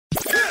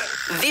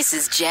This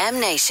is Jam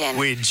Nation.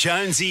 With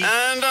Jonesy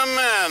and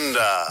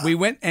Amanda. We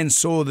went and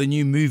saw the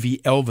new movie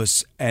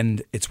Elvis,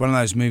 and it's one of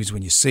those movies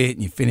when you see it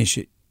and you finish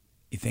it,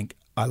 you think,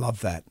 I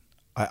love that.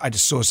 I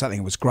just saw something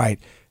that was great,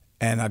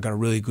 and I got a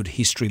really good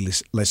history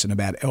lesson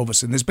about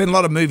Elvis. And there's been a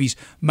lot of movies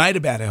made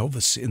about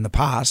Elvis in the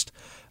past,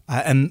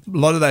 and a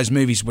lot of those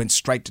movies went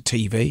straight to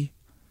TV.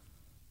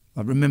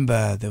 I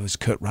remember there was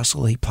Kurt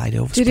Russell, he played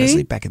Elvis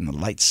Presley back in the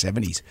late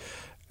 70s.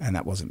 And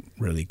that wasn't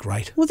really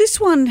great. Well, this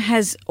one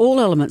has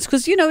all elements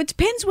because, you know, it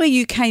depends where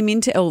you came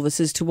into Elvis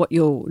as to what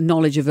your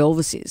knowledge of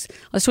Elvis is.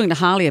 I was talking to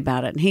Harley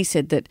about it, and he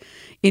said that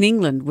in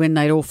England, when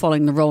they're all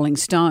following the Rolling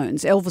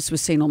Stones, Elvis was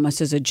seen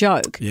almost as a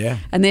joke. Yeah.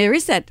 And there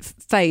is that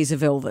phase of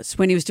Elvis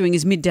when he was doing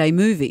his midday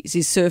movies,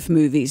 his surf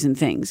movies and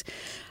things.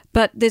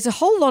 But there's a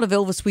whole lot of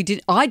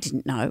Elvis I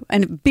didn't know,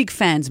 and big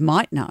fans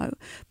might know,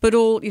 but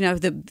all, you know,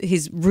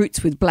 his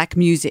roots with black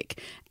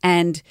music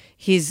and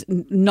his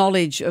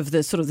knowledge of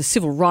the sort of the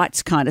civil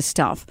rights kind of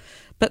stuff,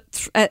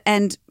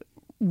 and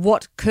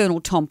what Colonel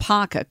Tom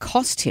Parker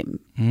cost him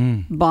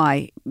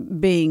by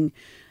being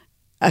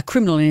a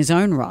criminal in his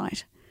own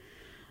right.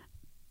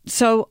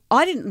 So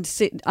I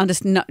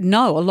didn't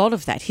know a lot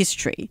of that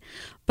history,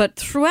 but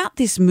throughout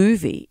this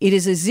movie, it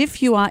is as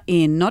if you are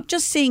in not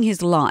just seeing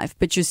his life,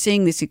 but you're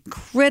seeing this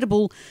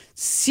incredible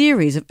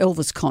series of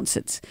Elvis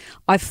concerts.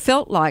 I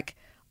felt like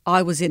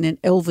I was in an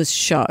Elvis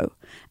show.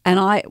 And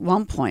at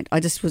one point,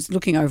 I just was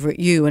looking over at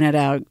you and at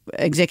our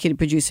executive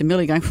producer,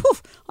 Millie, going,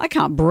 I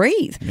can't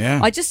breathe.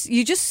 Yeah.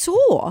 You just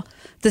saw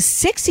the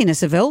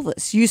sexiness of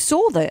Elvis. You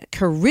saw the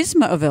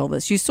charisma of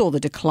Elvis. You saw the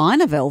decline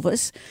of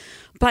Elvis.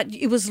 But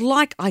it was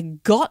like I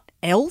got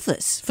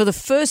Elvis. For the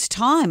first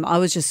time, I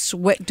was just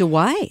swept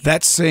away.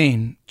 That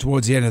scene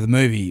towards the end of the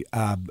movie,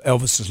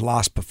 Elvis's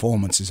last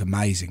performance is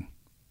amazing.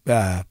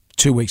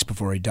 2 weeks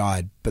before he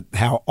died. But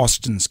how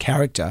Austin's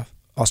character,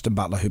 Austin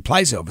Butler, who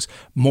plays Elvis,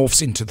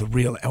 morphs into the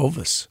real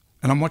Elvis.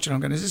 And I'm watching, I'm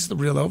going, is this the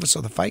real Elvis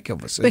or the fake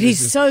Elvis? But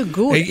he's so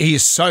good. He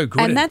is so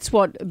good. And that's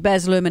what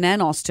Baz Luhrmann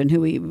and Austin, who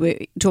we were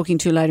talking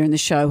to later in the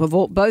show, have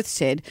both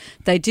said.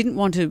 They didn't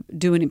want to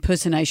do an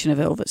impersonation of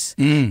Elvis.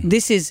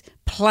 This is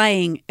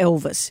playing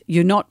Elvis.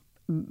 You're not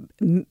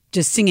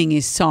just singing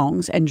his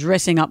songs and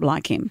dressing up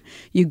like him.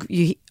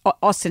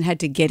 Austin had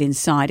to get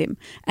inside him,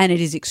 and it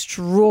is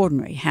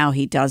extraordinary how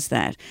he does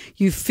that.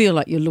 You feel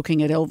like you're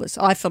looking at Elvis.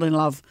 I fell in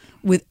love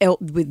with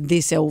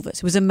this Elvis.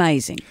 It was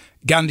amazing.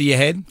 Gun to your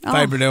head,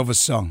 favourite Elvis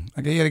song.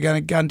 Okay, you got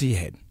to go gun to your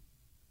head.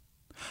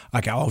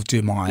 Okay, I'll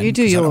do mine. You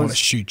do yours. I don't want to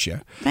shoot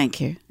you. Thank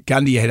you.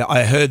 Gun to your head.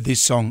 I heard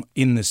this song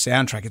in the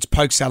soundtrack. It's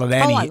Poke Salad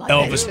Annie,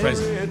 Elvis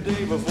Presley. Every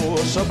day before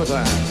supper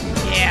time,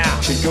 Yeah.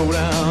 she'd go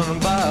down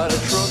and buy the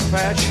truck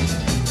patch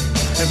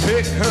and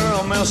pick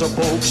her a mess of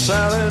poke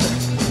salad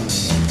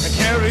and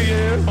carry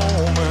it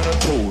home in a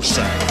toast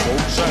sack. Poke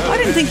salad. I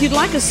didn't think you'd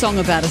like a song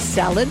about a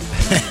salad.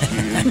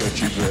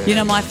 You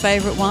know my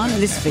favourite one,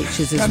 and this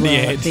features as Gun to well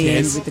your at head, the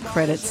yes. end with the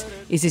credits,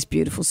 is this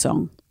beautiful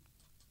song.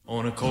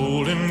 On a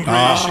cold and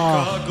gray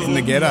Chicago in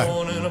the ghetto.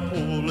 morning, a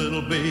poor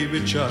little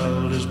baby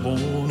child is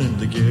born in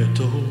the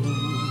ghetto.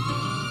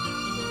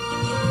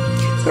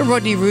 But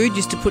Rodney Roode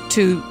used to put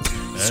two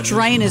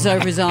strainers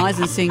over his eyes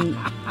and sing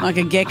like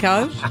a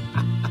gecko.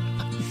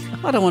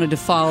 I don't want to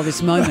defile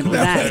this moment with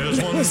that.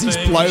 There's one This is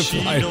thing blow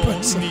she fly don't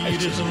impersonation.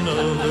 need is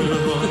another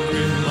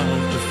hungry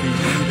mouth to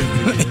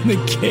feed. In the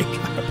gecko.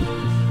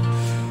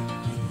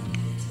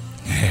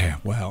 Yeah,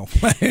 well.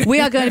 We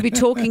are going to be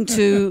talking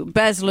to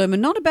Baz Luhrmann,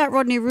 not about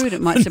Rodney Roode,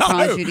 it might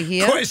surprise you to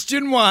hear.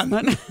 Question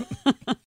one.